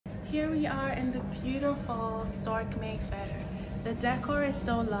Here we are in the beautiful Storkmayfair. The decor is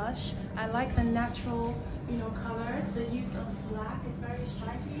so lush. I like the natural, colors, the use of black. It's very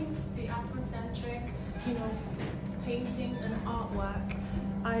striking. The Afrocentric, paintings and artwork.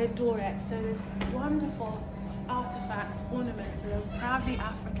 I adore it. So there's wonderful artifacts, ornaments that are proudly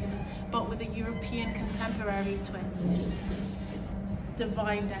African, but with a European contemporary twist. It's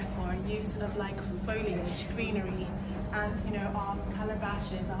divine decor, use of like foliage, greenery, and our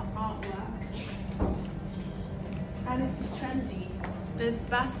calabashes, our artwork. And it's just trendy. There's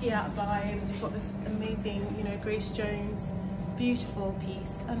Basquiat vibes. You've got this amazing, Grace Jones, beautiful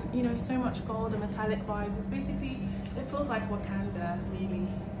piece, and so much gold and metallic vibes. It's basically, it feels like Wakanda, really,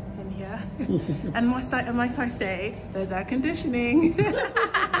 in here. And might I say, there's air conditioning.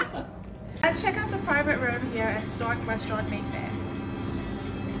 Let's check out the private room here at Stork Restaurant Mayfair.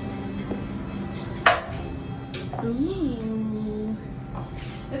 Ooh.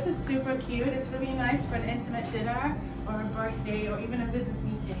 This is super cute. It's really nice for an intimate dinner or a birthday or even a business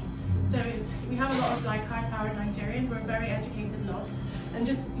meeting. So we have a lot of like high-powered Nigerians. We're a very educated lot, and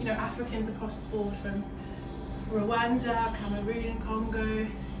just Africans across the board from Rwanda, Cameroon, Congo,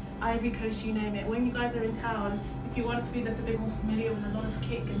 Ivory Coast, you name it. When you guys are in town, if you want food that's a bit more familiar with a lot of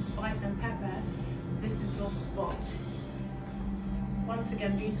kick and spice and pepper, this is your spot. Once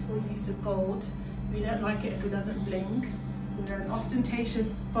again, beautiful use of gold. We don't like it if it doesn't blink. We're an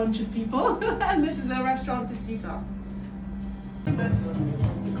ostentatious bunch of people, and this is a restaurant to suit us.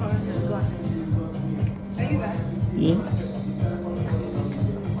 Are you there? Yeah.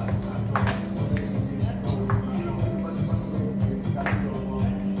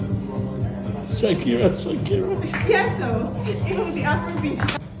 Shakira. Yes, so, with the Afrobeat.